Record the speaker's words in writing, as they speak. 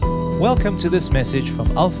Welcome to this message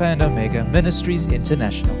from Alpha and Omega Ministries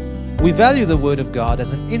International. We value the Word of God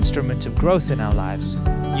as an instrument of growth in our lives,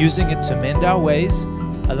 using it to mend our ways,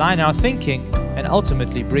 align our thinking, and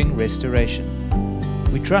ultimately bring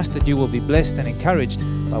restoration. We trust that you will be blessed and encouraged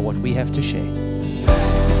by what we have to share.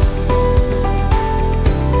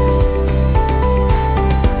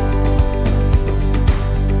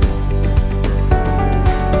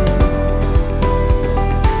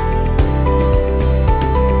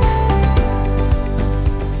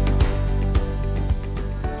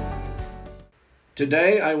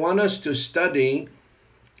 Today I want us to study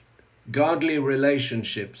godly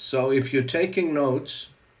relationships. So if you're taking notes,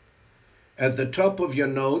 at the top of your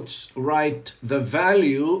notes, write the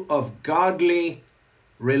value of godly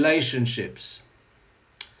relationships.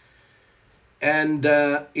 And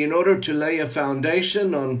in order to lay a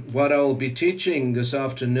foundation on what I'll be teaching this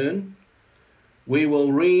afternoon, we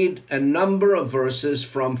will read a number of verses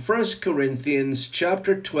from 1 Corinthians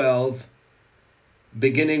chapter 12,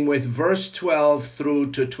 beginning with verse 12 through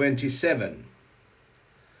to 27.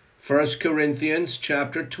 1 Corinthians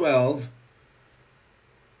chapter 12,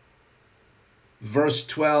 verse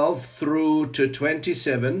 12 through to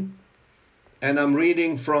 27, and I'm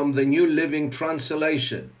reading from the New Living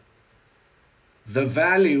Translation. The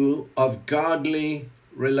value of godly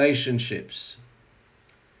relationships.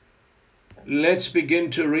 Let's begin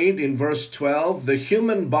to read in verse 12. The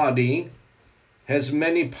human body has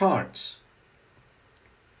many parts,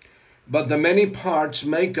 but the many parts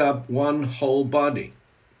make up one whole body.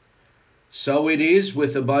 So it is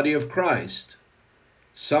with the body of Christ.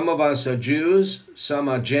 Some of us are Jews, some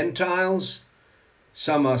are Gentiles,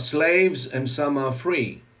 some are slaves, and some are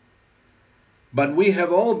free. But we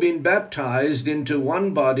have all been baptized into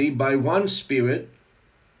one body by one Spirit,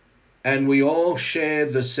 and we all share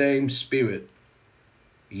the same Spirit.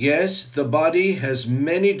 Yes, the body has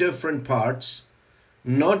many different parts,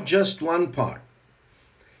 not just one part.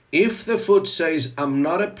 If the foot says, I'm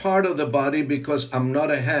not a part of the body because I'm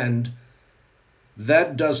not a hand,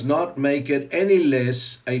 that does not make it any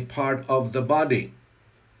less a part of the body.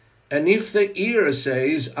 And if the ear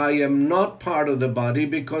says, I am not part of the body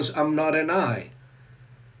because I'm not an eye,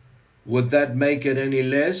 would that make it any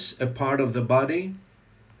less a part of the body?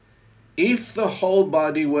 If the whole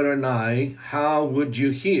body were an eye, how would you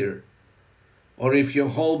hear? Or if your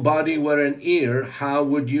whole body were an ear, how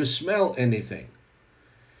would you smell anything?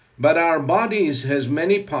 But our bodies has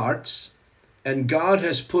many parts, and God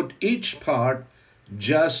has put each part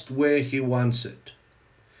just where He wants it.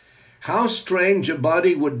 How strange a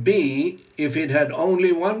body would be if it had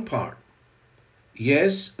only one part.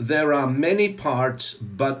 Yes, there are many parts,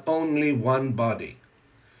 but only one body.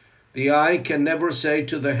 The eye can never say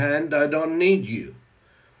to the hand, I don't need you.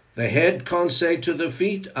 The head can't say to the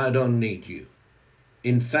feet, I don't need you.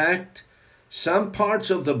 In fact, some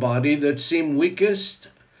parts of the body that seem weakest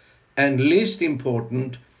and least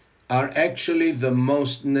important are actually the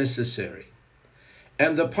most necessary.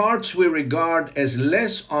 And the parts we regard as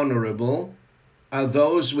less honorable are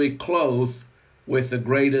those we clothe with the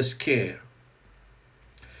greatest care.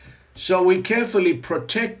 So we carefully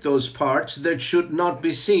protect those parts that should not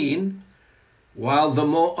be seen, while the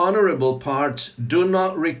more honorable parts do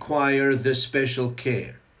not require this special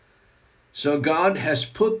care. So God has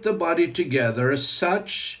put the body together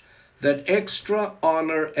such that extra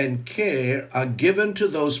honor and care are given to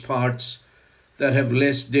those parts that have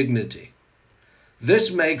less dignity. This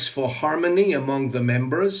makes for harmony among the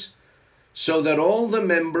members, so that all the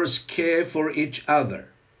members care for each other.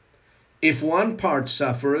 If one part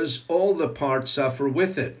suffers, all the parts suffer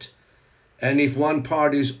with it. And if one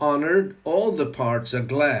part is honored, all the parts are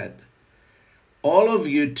glad. All of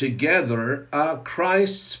you together are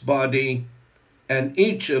Christ's body, and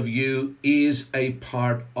each of you is a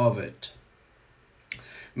part of it.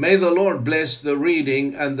 May the Lord bless the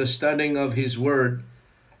reading and the studying of His Word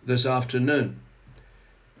this afternoon.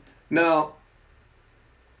 Now,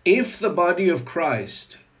 if the body of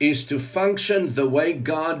Christ is to function the way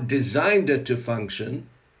God designed it to function,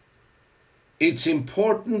 it's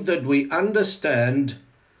important that we understand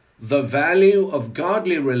the value of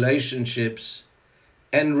godly relationships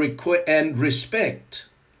and respect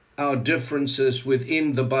our differences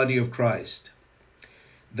within the body of Christ.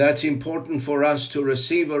 That's important for us to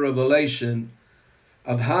receive a revelation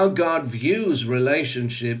of how God views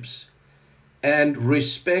relationships and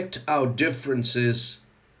respect our differences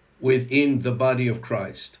within the body of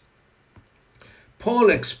Christ.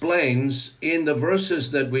 Paul explains in the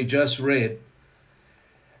verses that we just read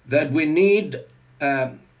that we need,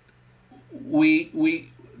 in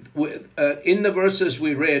the verses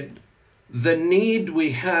we read, the need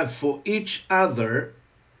we have for each other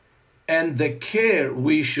and the care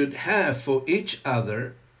we should have for each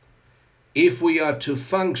other if we are to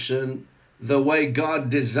function the way God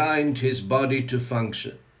designed his body to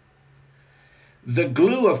function. The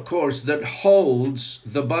glue, of course, that holds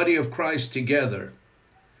the body of Christ together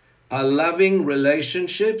are loving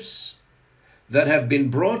relationships that have been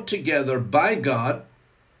brought together by God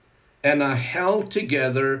and are held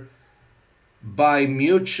together by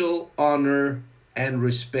mutual honor and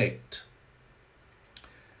respect.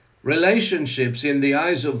 Relationships in the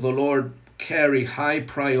eyes of the Lord carry high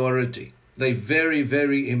priority. They're very,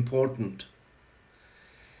 very important.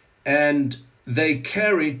 And they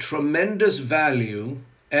carry tremendous value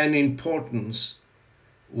and importance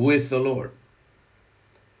with the Lord.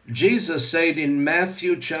 Jesus said in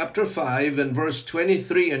Matthew chapter 5 and verse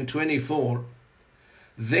 23 and 24,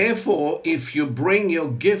 "Therefore, if you bring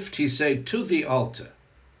your gift," he said, "to the altar,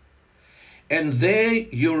 and there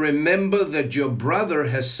you remember that your brother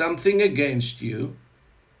has something against you,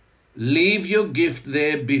 leave your gift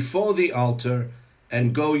there before the altar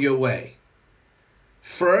and go your way.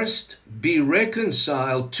 First, be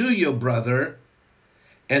reconciled to your brother,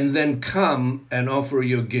 and then come and offer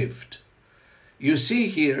your gift." You see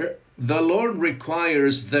here, the Lord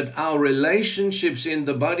requires that our relationships in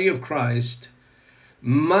the body of Christ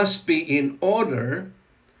must be in order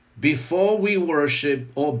before we worship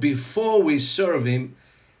or before we serve him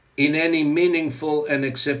in any meaningful and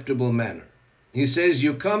acceptable manner. He says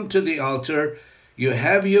you come to the altar, you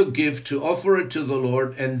have your gift to offer it to the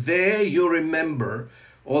Lord, and there you remember,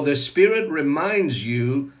 or the Spirit reminds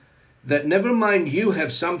you, that never mind you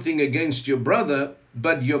have something against your brother,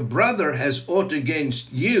 but your brother has aught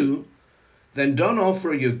against you, then don't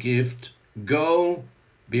offer your gift. Go,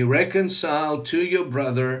 be reconciled to your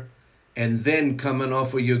brother, and then come and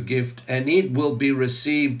offer your gift, and it will be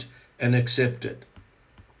received and accepted.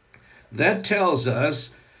 That tells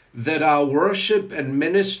us that our worship and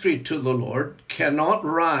ministry to the Lord cannot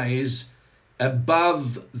rise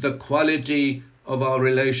above the quality of our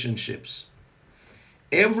relationships.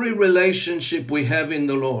 Every relationship we have in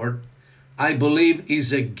the Lord, I believe,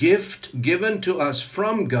 is a gift given to us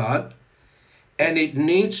from God, and it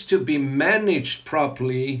needs to be managed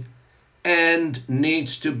properly and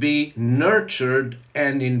needs to be nurtured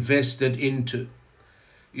and invested into.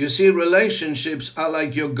 You see, relationships are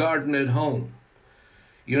like your garden at home.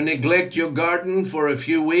 You neglect your garden for a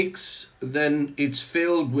few weeks, then it's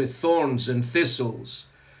filled with thorns and thistles.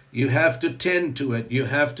 You have to tend to it. You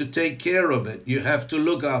have to take care of it. You have to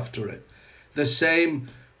look after it. The same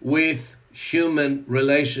with human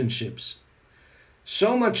relationships.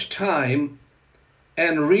 So much time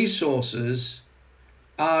and resources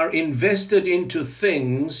are invested into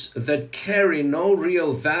things that carry no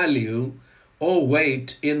real value or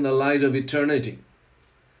weight in the light of eternity.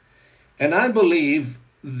 And I believe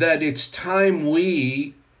that it's time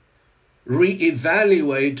we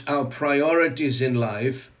reevaluate our priorities in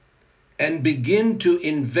life and begin to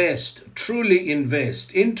invest, truly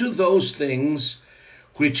invest, into those things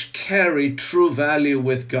which carry true value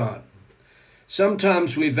with God.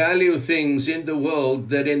 Sometimes we value things in the world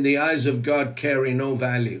that in the eyes of God carry no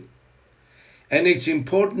value. And it's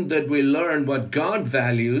important that we learn what God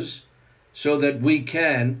values so that we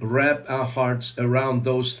can wrap our hearts around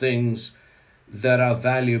those things that are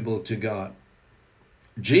valuable to God.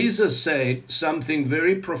 Jesus said something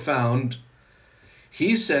very profound.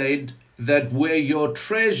 He said that where your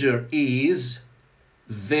treasure is,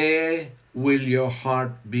 there will your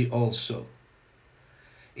heart be also.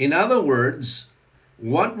 In other words,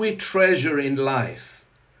 what we treasure in life,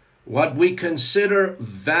 what we consider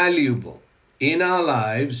valuable in our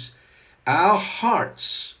lives, our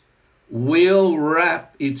hearts will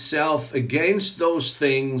wrap itself against those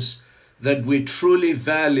things that we truly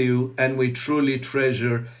value and we truly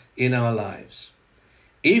treasure in our lives.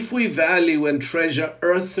 If we value and treasure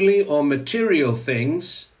earthly or material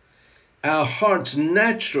things, our hearts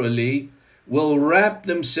naturally will wrap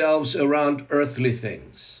themselves around earthly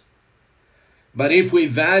things. But if we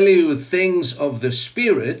value things of the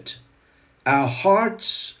Spirit, our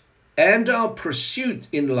hearts and our pursuit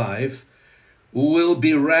in life will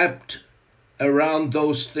be wrapped around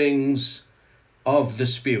those things of the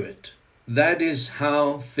Spirit. That is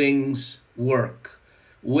how things work.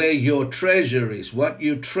 Where your treasure is, what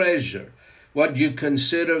you treasure, what you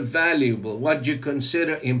consider valuable, what you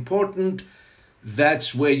consider important,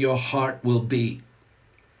 that's where your heart will be.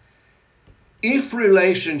 If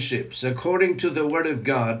relationships, according to the Word of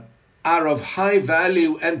God, are of high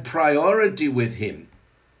value and priority with Him,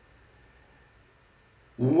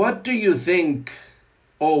 what do you think,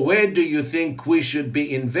 or where do you think we should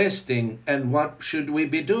be investing, and what should we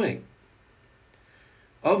be doing?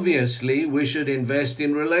 Obviously, we should invest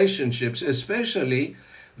in relationships, especially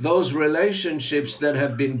those relationships that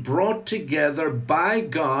have been brought together by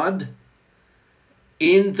God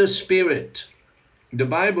in the Spirit. The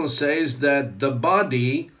Bible says that the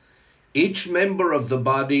body, each member of the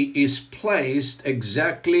body, is placed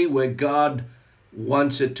exactly where God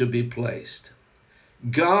wants it to be placed.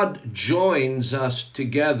 God joins us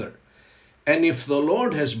together. And if the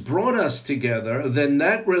Lord has brought us together, then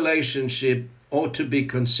that relationship ought to be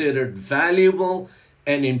considered valuable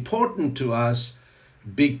and important to us,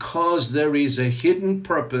 because there is a hidden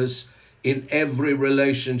purpose in every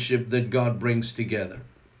relationship that God brings together.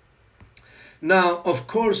 Now, of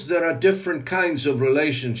course, there are different kinds of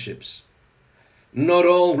relationships. Not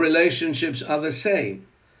all relationships are the same,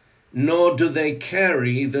 nor do they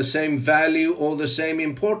carry the same value or the same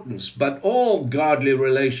importance, but all godly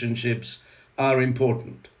relationships are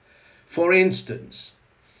important. For instance,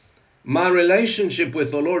 my relationship with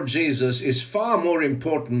the Lord Jesus is far more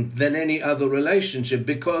important than any other relationship,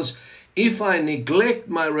 because if I neglect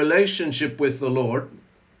my relationship with the Lord,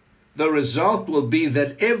 the result will be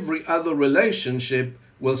that every other relationship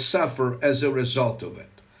will suffer as a result of it.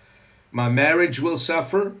 My marriage will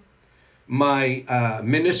suffer. My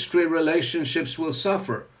ministry relationships will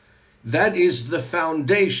suffer. That is the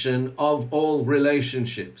foundation of all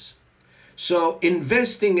relationships. So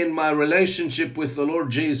investing in my relationship with the Lord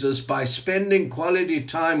Jesus by spending quality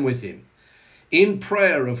time with Him, in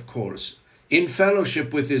prayer, of course, in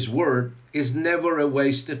fellowship with His Word, is never a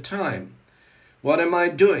waste of time. What am I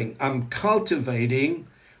doing? I'm cultivating,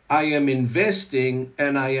 I am investing,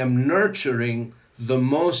 and I am nurturing the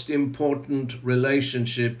most important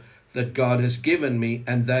relationship that God has given me,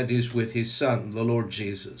 and that is with His Son, the Lord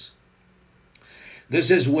Jesus. This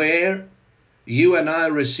is where you and I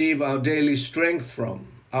receive our daily strength from,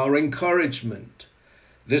 our encouragement.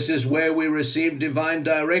 This is where we receive divine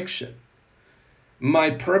direction.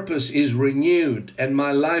 My purpose is renewed, and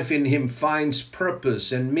my life in Him finds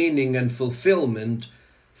purpose and meaning and fulfillment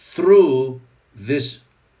through this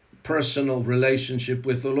personal relationship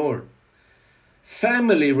with the Lord.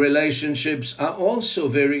 Family relationships are also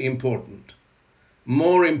very important.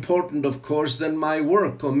 More important, of course, than my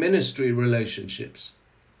work or ministry relationships.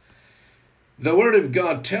 The Word of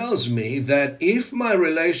God tells me that if my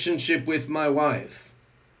relationship with my wife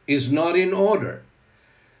is not in order,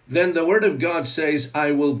 then the Word of God says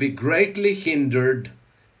I will be greatly hindered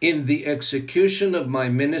in the execution of my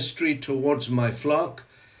ministry towards my flock.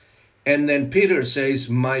 And then Peter says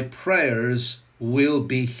my prayers will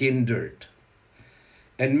be hindered.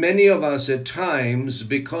 And many of us at times,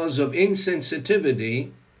 because of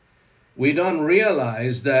insensitivity, we don't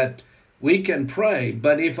realize that we can pray,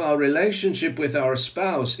 but if our relationship with our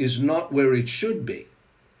spouse is not where it should be,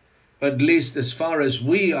 at least as far as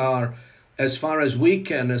we are, as far as we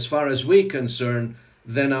concern,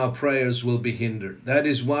 then our prayers will be hindered. That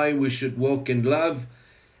is why we should walk in love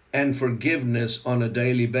and forgiveness on a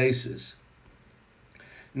daily basis.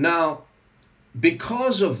 Now,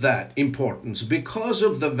 because of that importance, because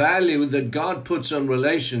of the value that God puts on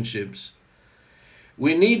relationships,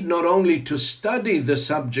 we need not only to study the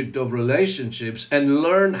subject of relationships and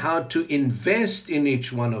learn how to invest in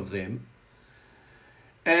each one of them,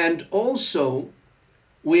 and also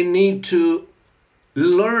we need to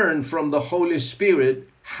learn from the Holy Spirit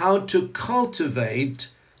how to cultivate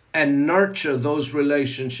and nurture those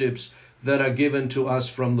relationships that are given to us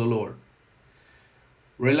from the Lord.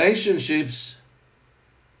 Relationships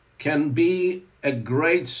can be a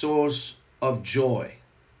great source of joy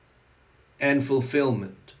and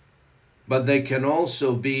fulfillment, but they can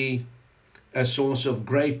also be a source of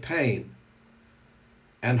great pain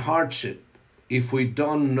and hardship if we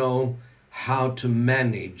don't know how to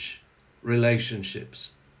manage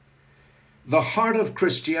relationships. The heart of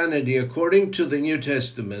Christianity, according to the New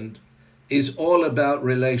Testament, is all about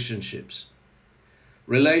relationships.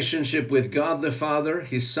 Relationship with God the Father,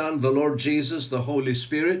 His Son, the Lord Jesus, the Holy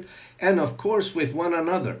Spirit, and of course with one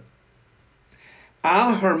another.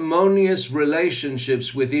 Our harmonious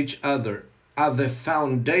relationships with each other are the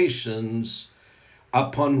foundations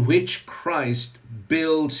upon which Christ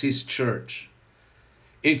builds His church.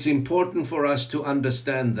 It's important for us to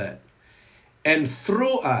understand that. And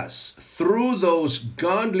through us, through those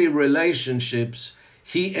godly relationships,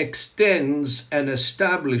 He extends and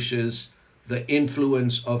establishes the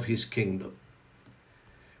influence of His kingdom.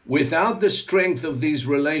 Without the strength of these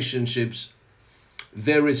relationships,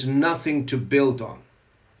 there is nothing to build on.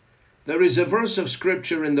 There is a verse of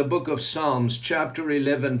scripture in the book of Psalms, chapter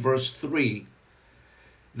 11, verse 3,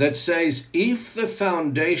 that says, if the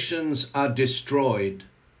foundations are destroyed,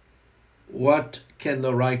 what can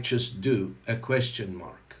the righteous do? A question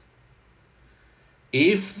mark.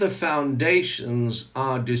 If the foundations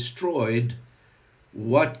are destroyed,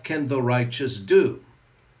 what can the righteous do?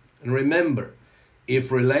 And remember,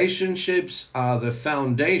 if relationships are the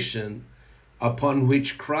foundation upon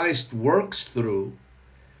which Christ works through,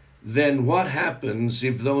 then what happens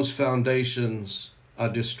if those foundations are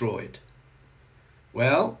destroyed?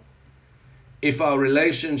 Well, if our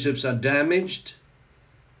relationships are damaged,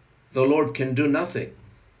 the Lord can do nothing.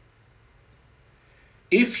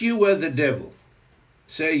 If you were the devil,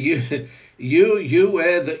 say you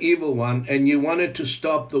were the evil one and you wanted to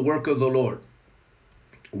stop the work of the Lord,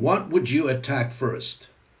 what would you attack first?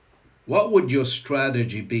 What would your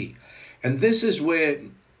strategy be? And this is where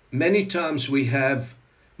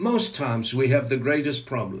most times we have the greatest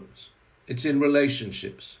problems. It's in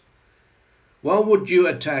relationships. What would you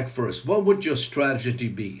attack first? What would your strategy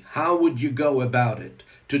be? How would you go about it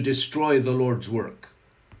to destroy the Lord's work?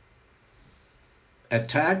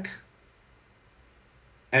 Attack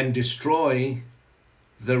and destroy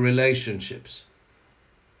the relationships.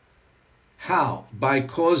 How? By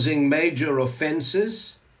causing major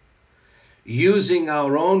offenses, using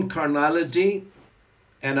our own carnality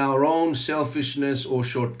and our own selfishness or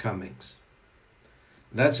shortcomings.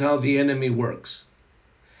 That's how the enemy works.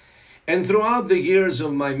 And throughout the years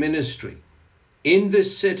of my ministry, in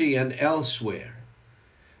this city and elsewhere,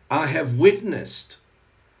 I have witnessed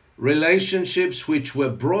relationships which were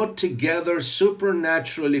brought together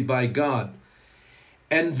supernaturally by God,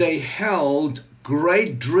 and they held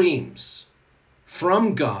great dreams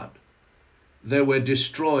from God that were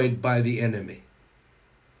destroyed by the enemy.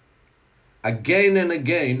 Again and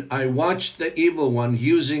again, I watched the evil one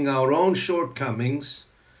using our own shortcomings,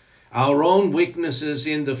 our own weaknesses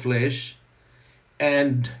in the flesh,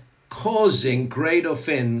 and causing great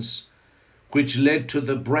offense, which led to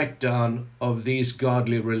the breakdown of these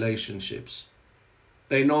godly relationships.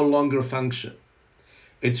 They no longer function.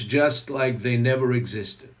 It's just like they never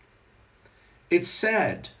existed. It's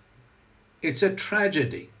sad. It's a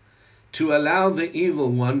tragedy to allow the evil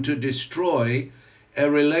one to destroy a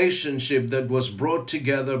relationship that was brought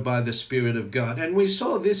together by the Spirit of God. And we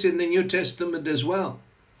saw this in the New Testament as well.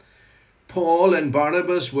 Paul and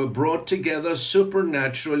Barnabas were brought together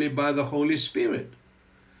supernaturally by the Holy Spirit.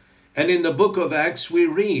 And in the book of Acts, we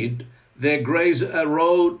read there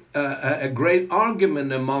arose a great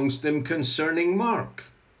argument amongst them concerning Mark,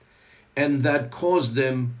 and that caused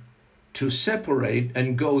them to separate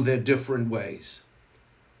and go their different ways.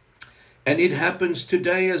 And it happens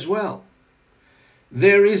today as well.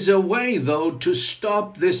 There is a way, though, to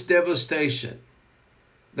stop this devastation.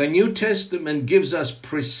 The New Testament gives us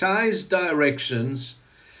precise directions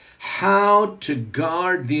how to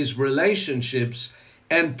guard these relationships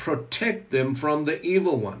and protect them from the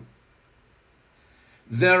evil one.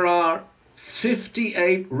 There are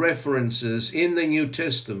 58 references in the New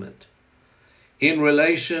Testament in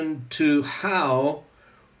relation to how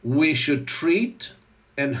we should treat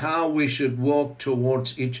and how we should walk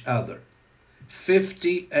towards each other.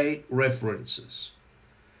 58 references.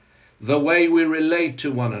 The way we relate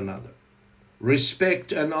to one another,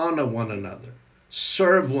 respect and honor one another,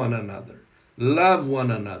 serve one another, love one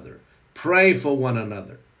another, pray for one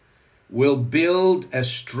another, will build a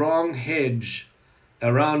strong hedge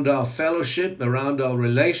around our fellowship, around our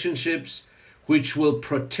relationships, which will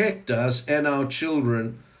protect us and our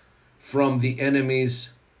children from the enemy's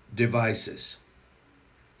devices.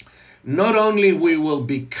 Not only we will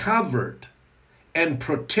be covered and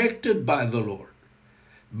protected by the Lord,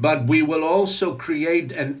 but we will also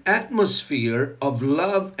create an atmosphere of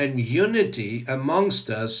love and unity amongst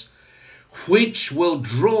us, which will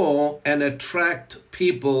draw and attract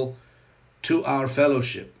people to our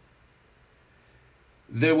fellowship.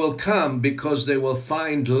 They will come because they will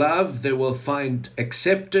find love, they will find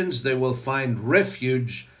acceptance, they will find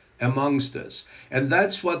refuge amongst us. And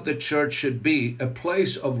that's what the church should be, a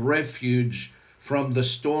place of refuge from the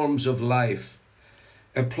storms of life.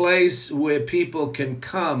 A place where people can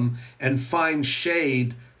come and find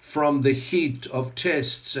shade from the heat of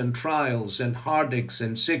tests and trials and heartaches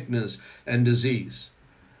and sickness and disease.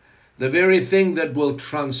 The very thing that will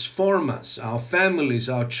transform us, our families,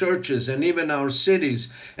 our churches, and even our cities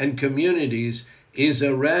and communities, is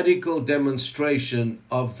a radical demonstration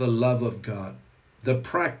of the love of God, the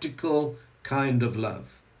practical kind of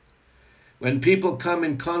love. When people come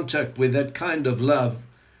in contact with that kind of love,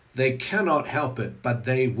 they cannot help it, but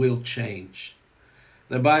they will change.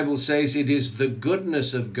 The Bible says it is the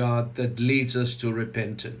goodness of God that leads us to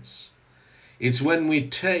repentance. It's when we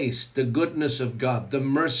taste the goodness of God, the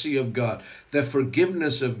mercy of God, the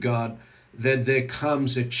forgiveness of God, that there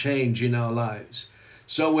comes a change in our lives.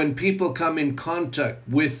 So when people come in contact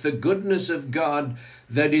with the goodness of God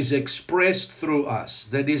that is expressed through us,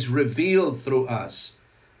 that is revealed through us,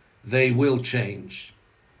 they will change.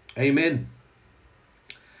 Amen.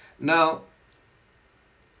 Now,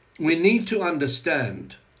 we need to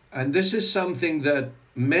understand, and this is something that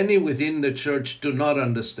many within the church do not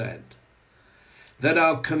understand, that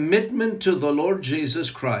our commitment to the Lord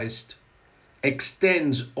Jesus Christ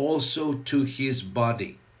extends also to his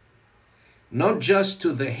body. Not just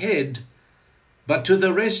to the head, but to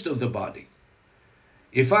the rest of the body.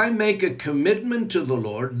 If I make a commitment to the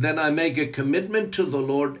Lord, then I make a commitment to the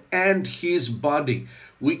Lord and his body.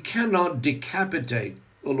 We cannot decapitate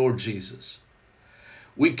the Lord Jesus.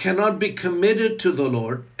 We cannot be committed to the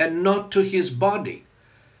Lord and not to his body.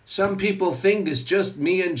 Some people think it's just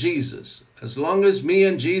me and Jesus. As long as me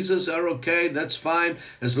and Jesus are okay, that's fine.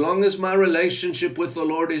 As long as my relationship with the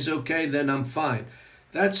Lord is okay, then I'm fine.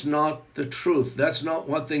 That's not the truth. That's not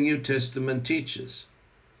what the New Testament teaches.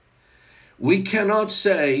 We cannot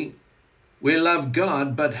say we love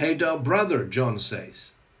God but hate our brother, John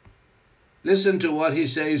says. Listen to what he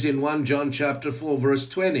says in 1 John chapter 4, verse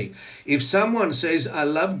 20. If someone says, I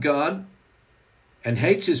love God and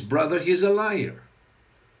hates his brother, he's a liar.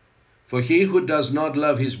 For he who does not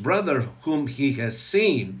love his brother whom he has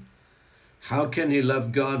seen, how can he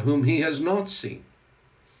love God whom he has not seen?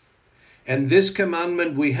 And this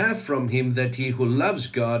commandment we have from him, that he who loves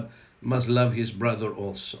God must love his brother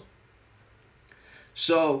also.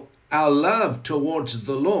 So our love towards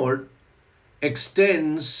the Lord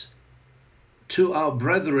extends to our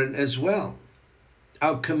brethren as well.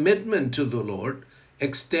 Our commitment to the Lord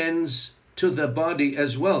extends to the body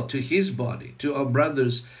as well, to his body, to our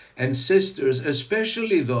brothers and sisters,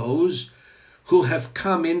 especially those who have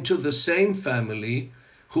come into the same family,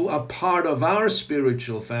 who are part of our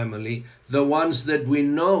spiritual family, the ones that we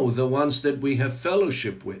know, the ones that we have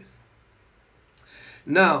fellowship with.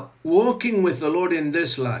 Now, walking with the Lord in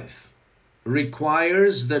this life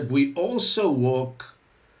requires that we also walk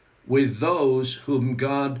with those whom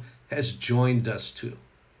God has joined us to.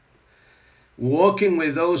 Walking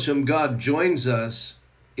with those whom God joins us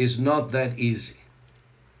is not that easy,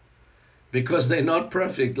 because they're not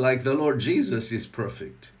perfect like the Lord Jesus is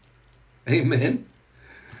perfect. Amen.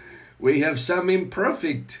 We have some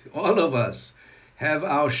imperfect, all of us have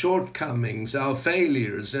our shortcomings, our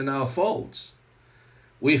failures, and our faults.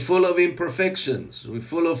 We're full of imperfections, we're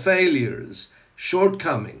full of failures,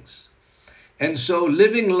 shortcomings. And so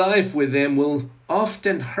living life with them will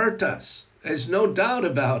often hurt us. There's no doubt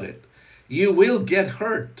about it. You will get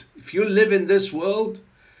hurt. If you live in this world,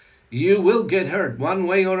 you will get hurt one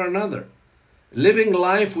way or another. Living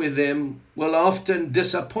life with them will often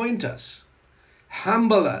disappoint us,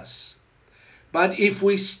 humble us. But if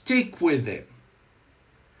we stick with them,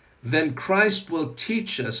 then Christ will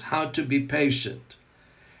teach us how to be patient,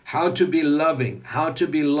 how to be loving, how to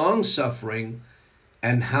be long-suffering,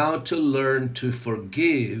 and how to learn to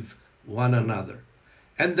forgive one another.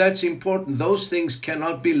 And that's important. Those things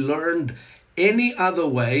cannot be learned any other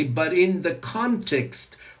way but in the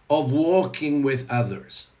context of walking with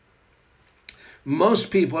others. Most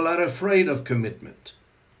people are afraid of commitment.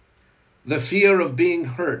 The fear of being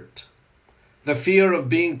hurt, the fear of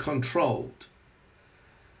being controlled,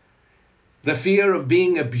 the fear of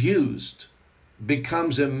being abused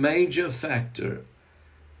becomes a major factor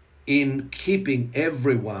in keeping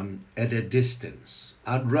everyone at a distance.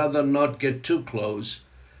 I'd rather not get too close.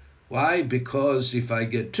 Why? Because if I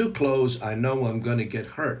get too close, I know I'm going to get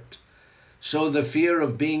hurt. So the fear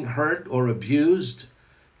of being hurt or abused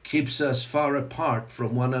keeps us far apart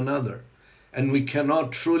from one another. And we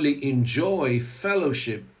cannot truly enjoy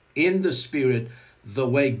fellowship in the Spirit the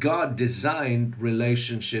way God designed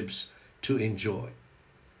relationships to enjoy.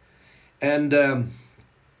 And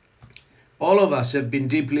all of us have been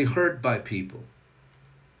deeply hurt by people.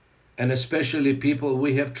 And especially people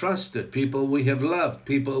we have trusted, people we have loved,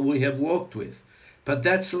 people we have walked with. But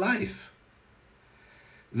that's life.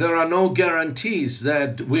 There are no guarantees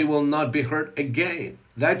that we will not be hurt again.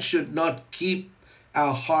 That should not keep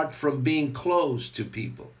our heart from being closed to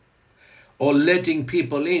people or letting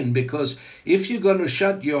people in, because if you're going to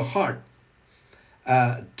shut your heart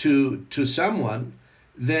to someone,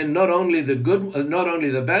 then not only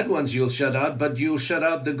the bad ones you'll shut out, but you'll shut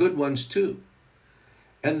out the good ones too.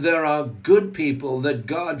 And there are good people that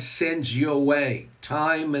God sends your way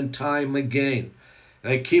time and time again.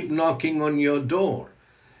 They keep knocking on your door.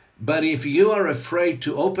 But if you are afraid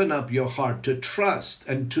to open up your heart, to trust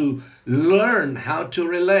and to learn how to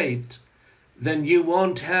relate, then you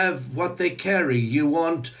won't have what they carry. You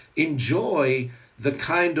won't enjoy the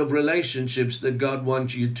kind of relationships that God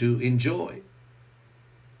wants you to enjoy.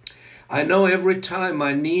 I know every time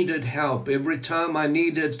I needed help, every time I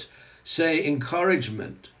needed, say,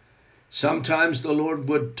 encouragement, sometimes the Lord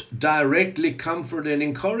would directly comfort and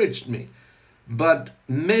encourage me. But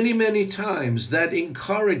many, many times that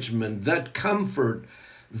encouragement, that comfort,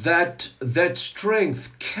 that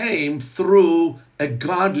strength came through a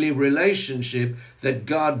godly relationship that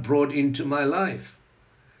God brought into my life.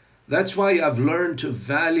 That's why I've learned to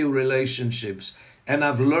value relationships, and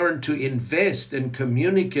I've learned to invest and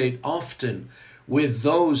communicate often with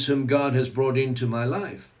those whom God has brought into my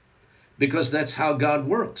life, because that's how God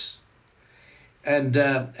works. And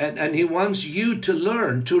He wants you to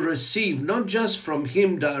learn to receive not just from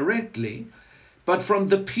Him directly, but from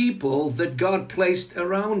the people that God placed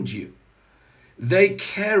around you. They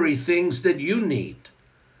carry things that you need.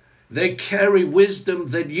 They carry wisdom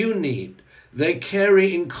that you need. They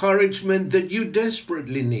carry encouragement that you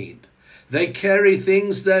desperately need. They carry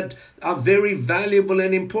things that are very valuable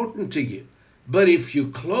and important to you. But if you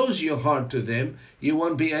close your heart to them, you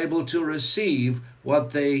won't be able to receive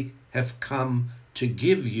what they have come to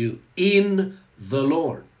give you in the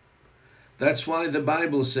Lord. That's why the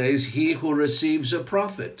Bible says, he who receives a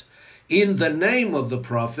prophet in the name of the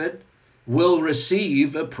prophet will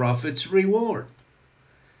receive a prophet's reward.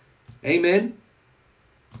 Amen.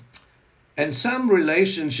 And some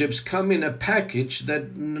relationships come in a package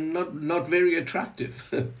that not very attractive.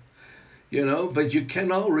 But you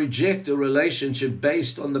cannot reject a relationship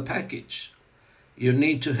based on the package. You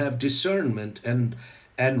need to have discernment and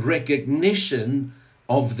recognition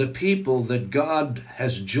of the people that God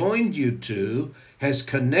has joined you to, has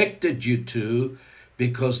connected you to,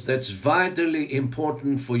 because that's vitally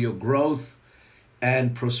important for your growth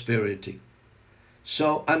and prosperity.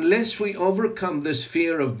 So unless we overcome this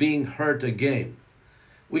fear of being hurt again,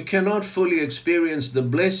 we cannot fully experience the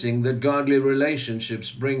blessing that godly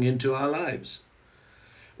relationships bring into our lives.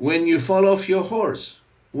 When you fall off your horse,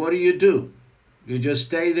 what do? You just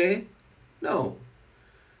stay there? No.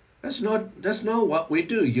 That's not what we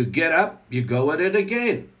do. You get up, you go at it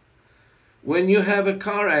again. When you have a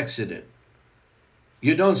car accident,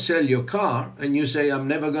 you don't sell your car and you say, I'm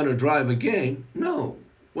never going to drive again. No.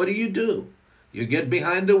 What do? You get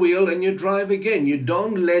behind the wheel and you drive again. You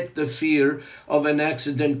don't let the fear of an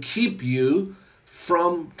accident keep you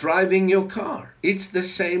from driving your car. It's the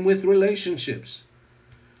same with relationships.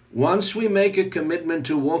 Once we make a commitment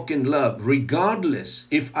to walk in love, regardless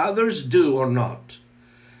if others do or not,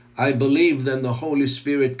 I believe then the Holy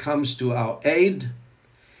Spirit comes to our aid,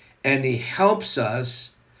 and He helps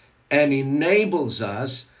us and enables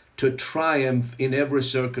us to triumph in every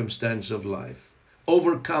circumstance of life,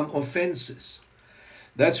 overcome offenses.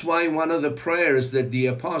 That's why one of the prayers that the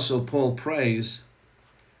Apostle Paul prays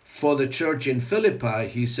for the church in Philippi,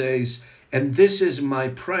 he says, and this is my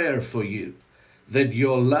prayer for you, that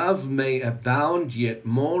your love may abound yet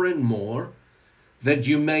more and more, that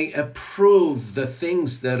you may approve the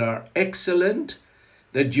things that are excellent,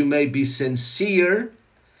 that you may be sincere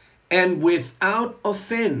and without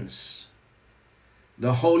offense.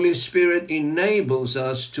 The Holy Spirit enables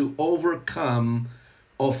us to overcome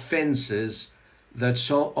offenses that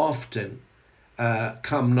so often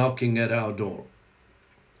come knocking at our door.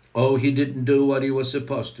 Oh, he didn't do what he was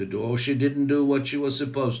supposed to do. Oh, she didn't do what she was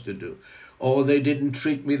supposed to do. Oh, they didn't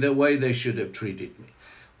treat me the way they should have treated me.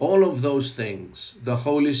 All of those things, the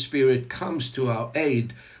Holy Spirit comes to our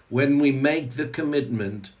aid when we make the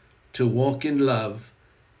commitment to walk in love,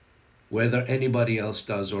 whether anybody else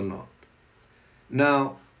does or not.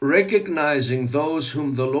 Now, recognizing those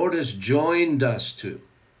whom the Lord has joined us to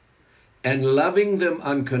and loving them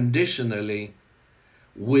unconditionally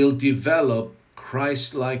will develop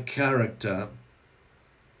Christ-like character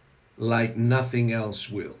like nothing else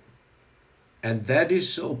will. And that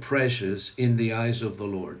is so precious in the eyes of the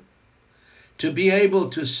Lord. To be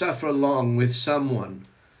able to suffer long with someone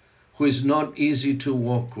who is not easy to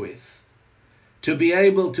walk with. To be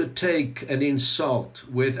able to take an insult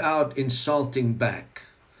without insulting back.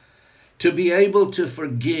 To be able to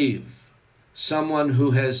forgive someone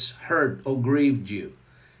who has hurt or grieved you,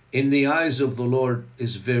 in the eyes of the Lord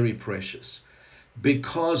is very precious,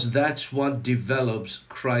 because that's what develops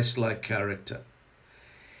Christ-like character.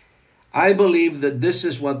 I believe that this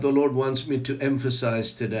is what the Lord wants me to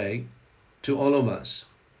emphasize today to all of us.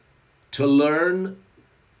 To learn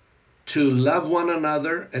to love one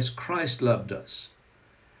another as Christ loved us.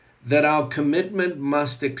 That our commitment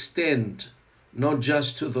must extend not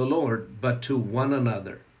just to the Lord, but to one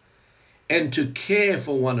another. And to care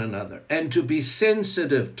for one another. And to be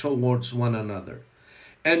sensitive towards one another.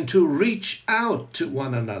 And to reach out to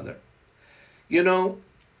one another. You know,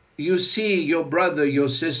 you see your brother, your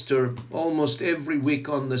sister almost every week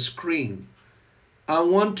on the screen. I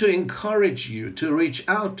want to encourage you to reach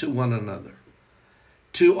out to one another,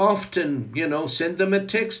 to often, send them a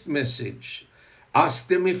text message. Ask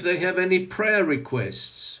them if they have any prayer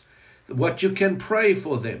requests, what you can pray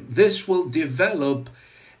for them. This will develop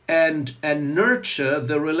and nurture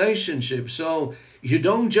the relationship. So you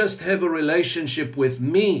don't just have a relationship with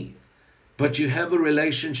me, but you have a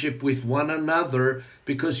relationship with one another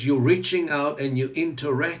because you're reaching out and you're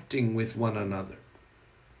interacting with one another.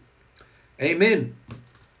 Amen.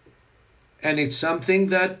 And it's something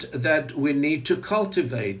that we need to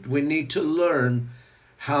cultivate. We need to learn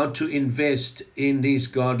how to invest in these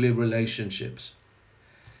godly relationships.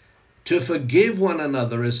 To forgive one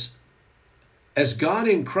another as God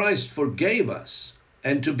in Christ forgave us,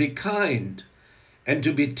 and to be kind and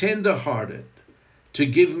to be tender-hearted, to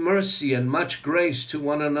give mercy and much grace to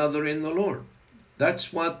one another in the Lord.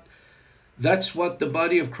 That's what the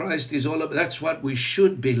body of Christ is all about. That's what we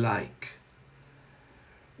should be like.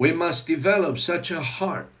 We must develop such a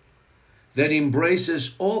heart that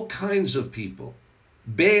embraces all kinds of people,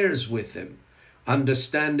 bears with them,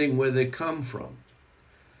 understanding where they come from.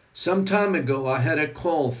 Some time ago, I had a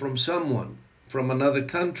call from someone from another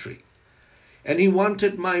country, and he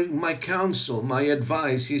wanted my counsel, my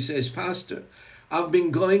advice. He says, "Pastor, I've been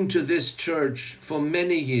going to this church for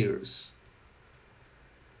many years,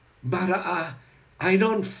 but I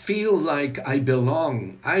don't feel like I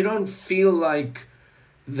belong. I don't feel like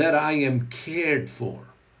that I am cared for.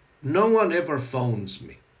 No one ever phones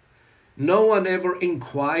me. No one ever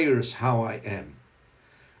inquires how I am.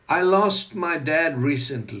 I lost my dad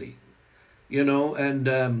recently,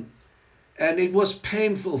 and it was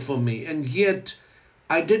painful for me. And yet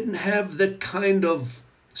I didn't have the kind of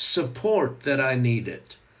support that I needed."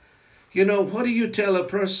 What do you tell a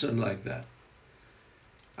person like that?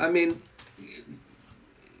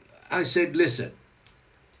 I said, listen,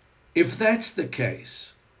 if that's the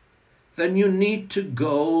case, then you need to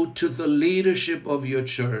go to the leadership of your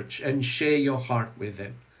church and share your heart with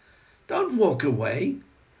them. Don't walk away.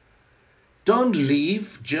 Don't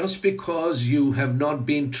leave just because you have not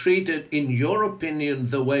been treated, in your opinion,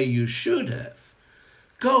 the way you should have.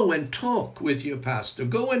 Go and talk with your pastor.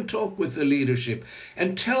 Go and talk with the leadership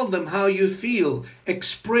and tell them how you feel.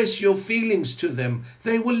 Express your feelings to them.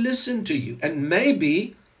 They will listen to you. And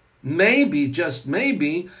maybe, just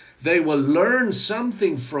maybe, they will learn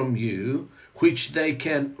something from you which they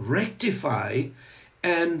can rectify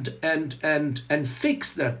and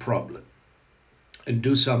fix that problem and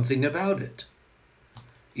do something about it.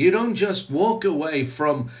 You don't just walk away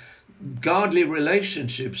from godly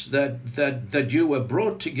relationships that you were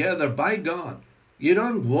brought together by God. You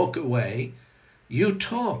don't walk away. You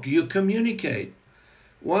talk, you communicate.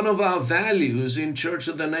 One of our values in Church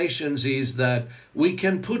of the Nations is that we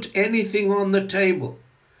can put anything on the table.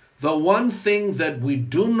 The one thing that we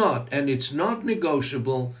do not, and it's not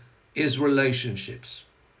negotiable, is relationships.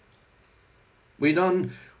 We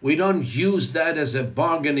don't use that as a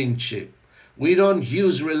bargaining chip. We don't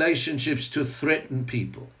use relationships to threaten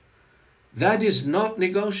people. That is not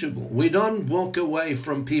negotiable. We don't walk away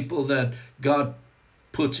from people that God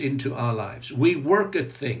puts into our lives. We work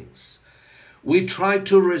at things. We try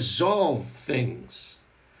to resolve things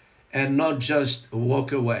and not just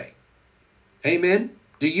walk away. Amen?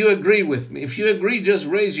 Do you agree with me? If you agree, just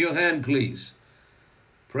raise your hand, please.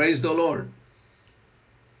 Praise the Lord.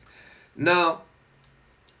 Now,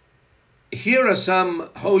 here are some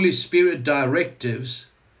Holy Spirit directives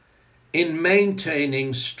in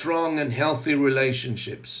maintaining strong and healthy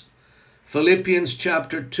relationships. Philippians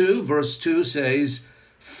chapter 2, verse 2 says,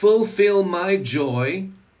 "Fulfill my joy,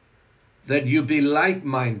 that you be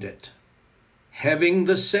like-minded, having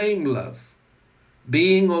the same love,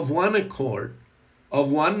 being of one accord, of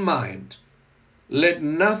one mind. Let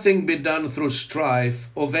nothing be done through strife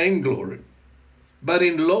or vainglory, but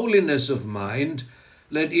in lowliness of mind,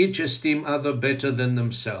 let each esteem other better than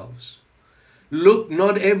themselves. Look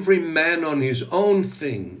not every man on his own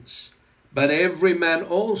things, but every man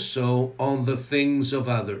also on the things of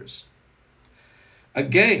others."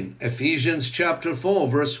 Again, Ephesians chapter 4,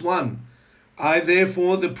 verse 1. "I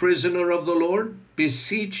therefore, the prisoner of the Lord,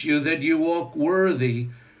 beseech you that you walk worthy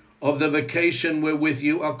of the vocation wherewith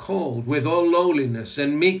you are called, with all lowliness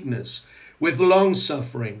and meekness, with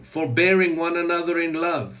long-suffering, forbearing one another in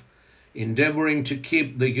love, endeavoring to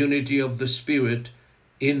keep the unity of the Spirit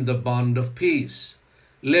in the bond of peace.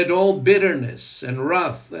 Let all bitterness and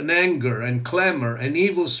wrath and anger and clamor and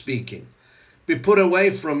evil speaking be put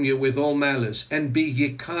away from you with all malice, and be ye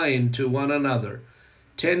kind to one another,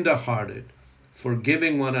 tender-hearted,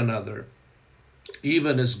 forgiving one another,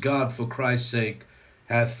 even as God for Christ's sake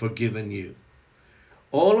hath forgiven you.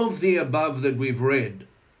 All of the above that we've read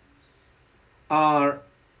are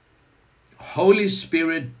Holy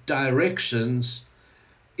Spirit directions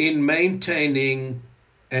in maintaining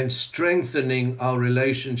and strengthening our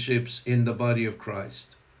relationships in the body of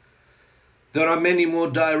Christ. There are many more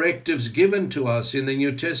directives given to us in the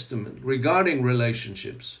New Testament regarding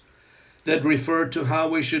relationships that refer to how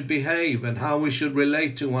we should behave and how we should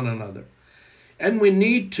relate to one another. And we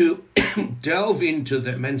need to delve into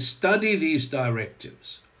them and study these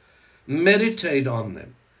directives, meditate on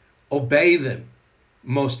them, obey them,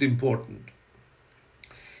 most important,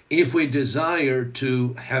 if we desire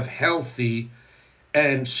to have healthy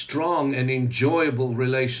and strong and enjoyable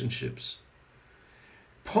relationships.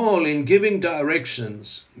 Paul, in giving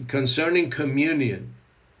directions concerning communion,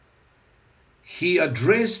 he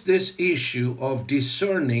addressed this issue of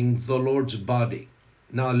discerning the Lord's body.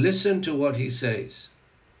 Now listen to what he says.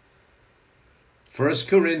 1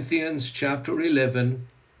 Corinthians chapter 11,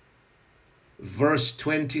 verse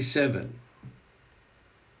 27.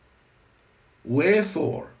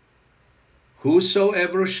 Wherefore,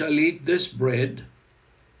 whosoever shall eat this bread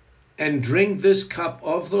and drink this cup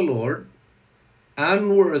of the Lord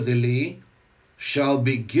unworthily shall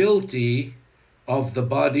be guilty of the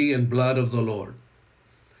body and blood of the Lord.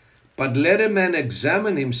 But let a man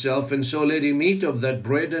examine himself, and so let him eat of that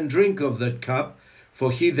bread and drink of that cup.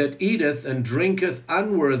 For he that eateth and drinketh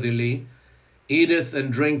unworthily eateth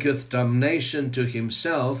and drinketh damnation to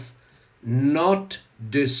himself, not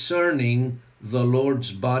discerning the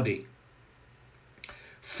Lord's body.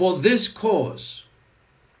 For this cause,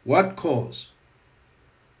 what cause?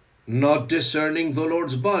 Not discerning the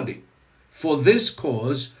Lord's body. For this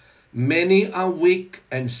cause, many are weak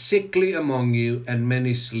and sickly among you, and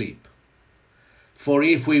many sleep. For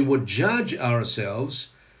if we would judge ourselves,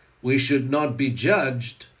 we should not be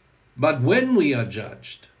judged. But when we are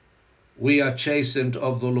judged, we are chastened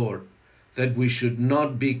of the Lord, that we should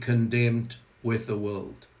not be condemned with the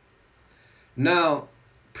world. Now,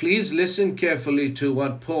 please listen carefully to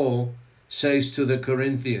what Paul says to the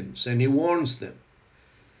Corinthians, and he warns them.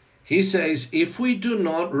 He says, if we do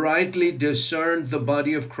not rightly discern the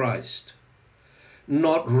body of Christ,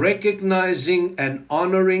 not recognizing and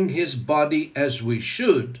honoring his body as we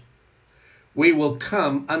should, we will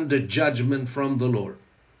come under judgment from the Lord.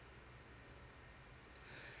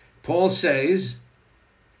 Paul says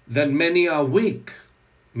that many are weak,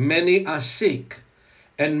 many are sick,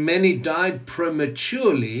 and many died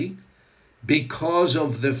prematurely because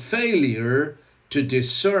of the failure to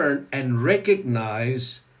discern and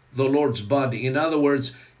recognize the Lord's body. In other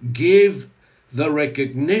words, give the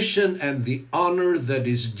recognition and the honor that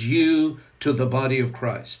is due to the body of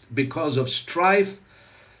Christ. Because of strife,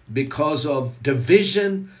 because of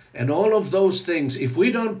division, and all of those things, if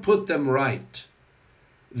we don't put them right,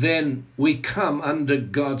 then we come under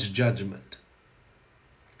God's judgment.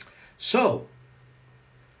 So,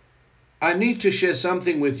 I need to share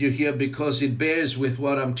something with you here because it bears with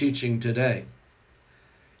what I'm teaching today.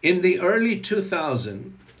 In the early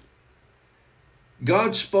 2000s,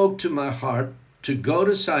 God spoke to my heart to go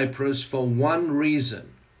to Cyprus for one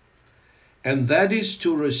reason, and that is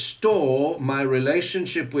to restore my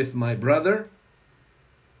relationship with my brother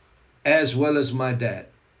as well as my dad.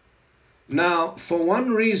 Now, for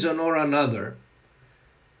one reason or another,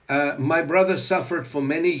 my brother suffered for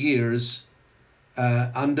many years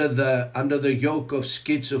under the yoke of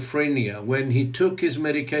schizophrenia. When he took his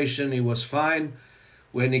medication, he was fine.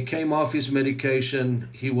 When he came off his medication,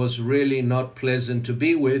 he was really not pleasant to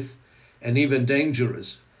be with, and even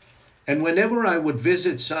dangerous. And whenever I would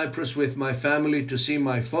visit Cyprus with my family to see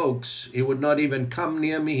my folks, he would not even come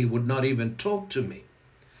near me. He would not even talk to me.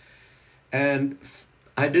 And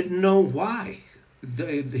I didn't know why.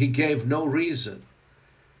 He gave no reason.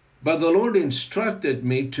 But the Lord instructed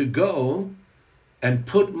me to go and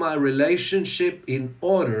put my relationship in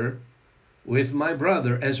order with my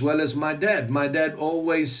brother as well as my dad. My dad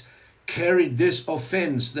always carried this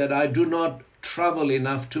offense that I do not travel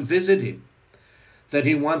enough to visit him, that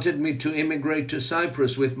he wanted me to immigrate to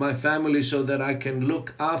Cyprus with my family so that I can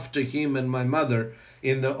look after him and my mother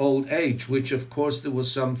in the old age, which of course there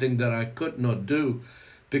was something that I could not do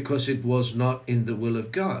because it was not in the will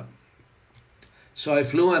of God. So I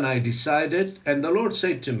flew and I decided, and the Lord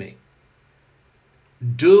said to me,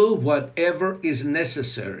 do whatever is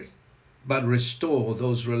necessary, but restore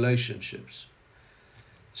those relationships.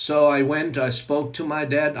 So I went, I spoke to my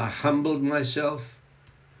dad, I humbled myself.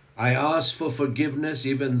 I asked for forgiveness,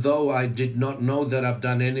 even though I did not know that I've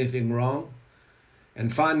done anything wrong.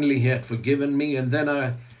 And finally, he had forgiven me. And then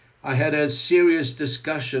I I had a serious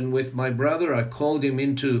discussion with my brother. I called him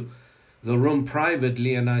into the room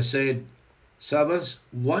privately and I said, Savas,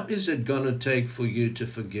 what is it going to take for you to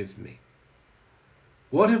forgive me?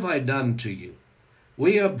 What have I done to you?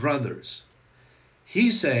 We are brothers.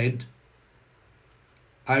 He said,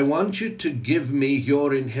 I want you to give me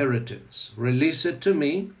your inheritance. Release it to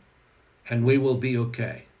me and we will be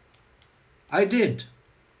okay. I did.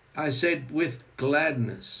 I said with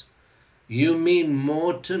gladness, you mean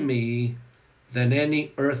more to me than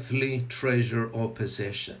any earthly treasure or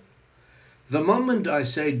possession. The moment I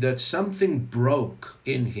said that, something broke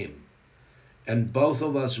in him and both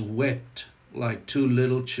of us wept like two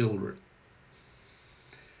little children.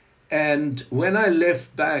 And when I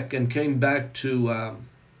left back and came back to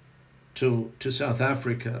South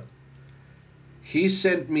Africa, he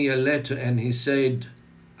sent me a letter and he said,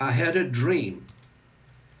 I had a dream.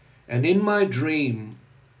 And in my dream,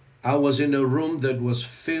 I was in a room that was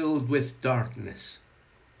filled with darkness.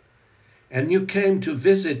 And you came to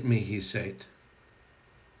visit me, he said.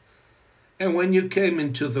 And when you came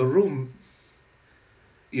into the room,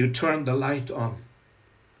 you turned the light on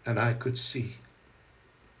and I could see.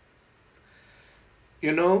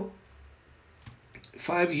 You know,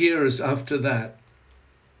 5 years after that,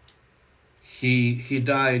 he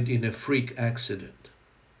died in a freak accident.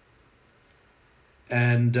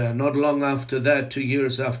 And not long after that, 2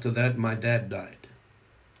 years after that, my dad died.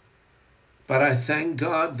 But I thank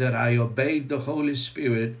God that I obeyed the Holy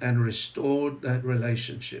Spirit and restored that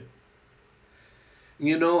relationship.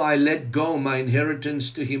 You know, I let go my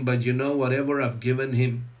inheritance to him, but you know, whatever I've given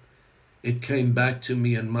him, it came back to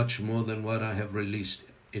me and much more than what I have released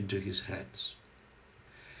into his hands.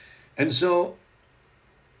 And so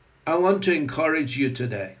I want to encourage you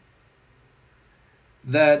today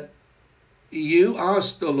that you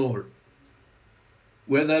ask the Lord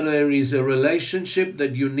whether there is a relationship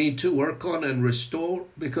that you need to work on and restore,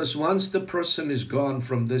 because once the person is gone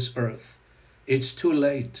from this earth, it's too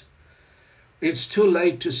late. It's too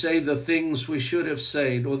late to say the things we should have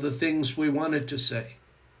said or the things we wanted to say.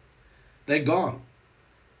 They're gone.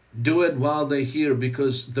 Do it while they're here,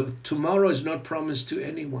 because tomorrow is not promised to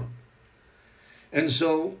anyone. And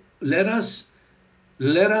so let us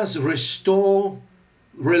restore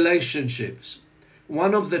relationships.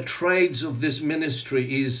 One of the trades of this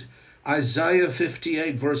ministry is Isaiah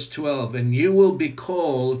 58 verse 12, and you will be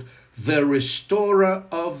called the restorer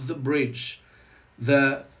of the bridge,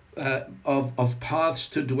 of paths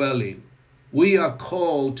to dwell in. We are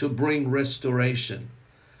called to bring restoration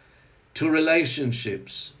to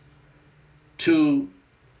relationships, to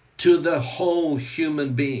the whole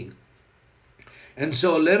human being. And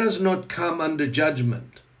so let us not come under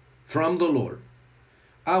judgment from the Lord.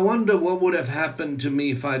 I wonder what would have happened to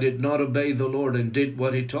me if I did not obey the Lord and did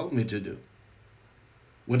what he told me to do.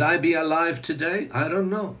 Would I be alive today? I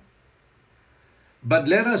don't know. But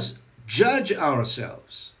let us judge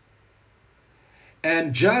ourselves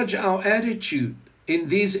and judge our attitude in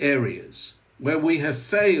these areas where we have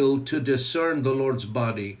failed to discern the Lord's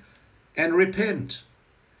body and repent,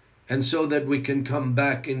 and so that we can come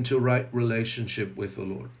back into right relationship with the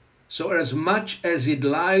Lord. So as much as it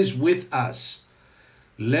lies with us,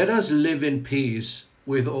 let us live in peace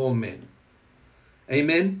with all men.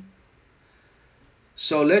 Amen.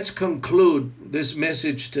 So let's conclude this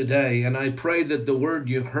message today, and I pray that the word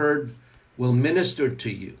you heard will minister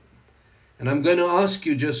to you. And I'm going to ask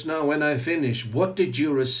you just now when I finish, what did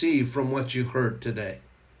you receive from what you heard today?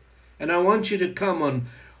 And I want you to come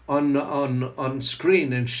on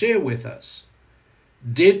screen and share with us.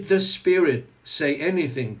 Did the Spirit say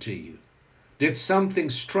anything to you? Did something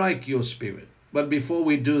strike your spirit? But before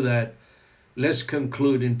we do that, let's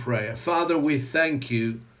conclude in prayer. Father, we thank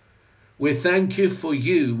you. We thank you for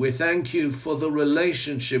you. We thank you for the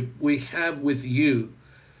relationship we have with you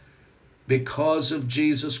because of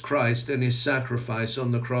Jesus Christ and his sacrifice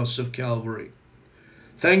on the cross of Calvary.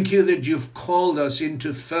 Thank you that you've called us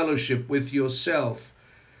into fellowship with yourself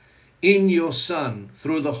in your Son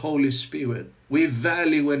through the Holy Spirit. We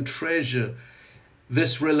value and treasure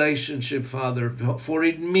this relationship, Father, for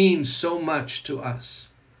it means so much to us.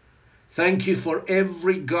 Thank you for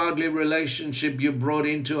every godly relationship you brought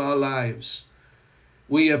into our lives.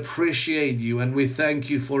 We appreciate you, and we thank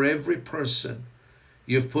you for every person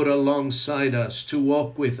you've put alongside us to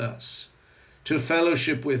walk with us, to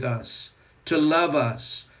fellowship with us, to love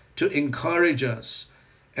us, to encourage us,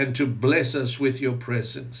 and to bless us with your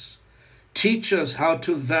presence. Teach us how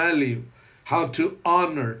to value, how to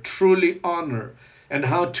honor, truly honor, and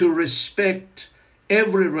how to respect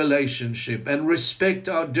every relationship and respect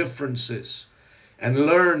our differences and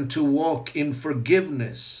learn to walk in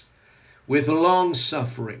forgiveness. with long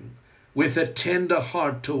suffering, with a tender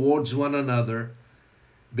heart towards one another,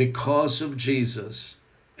 because of Jesus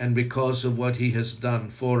and because of what he has done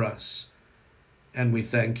for us. And we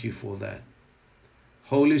thank you for that.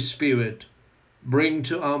 Holy Spirit, bring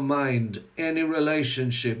to our mind any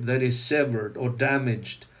relationship that is severed or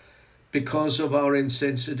damaged because of our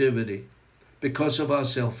insensitivity, because of our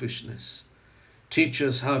selfishness. Teach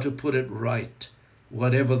us how to put it right,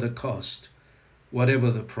 whatever the cost,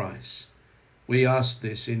 whatever the price. We ask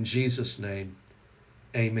this in Jesus' name.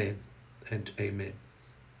 Amen and amen.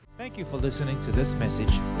 Thank you for listening to this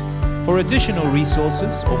message. For additional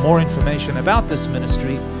resources or more information about this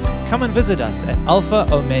ministry, come and visit us at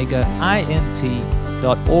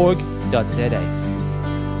alphaomegaint.org.za.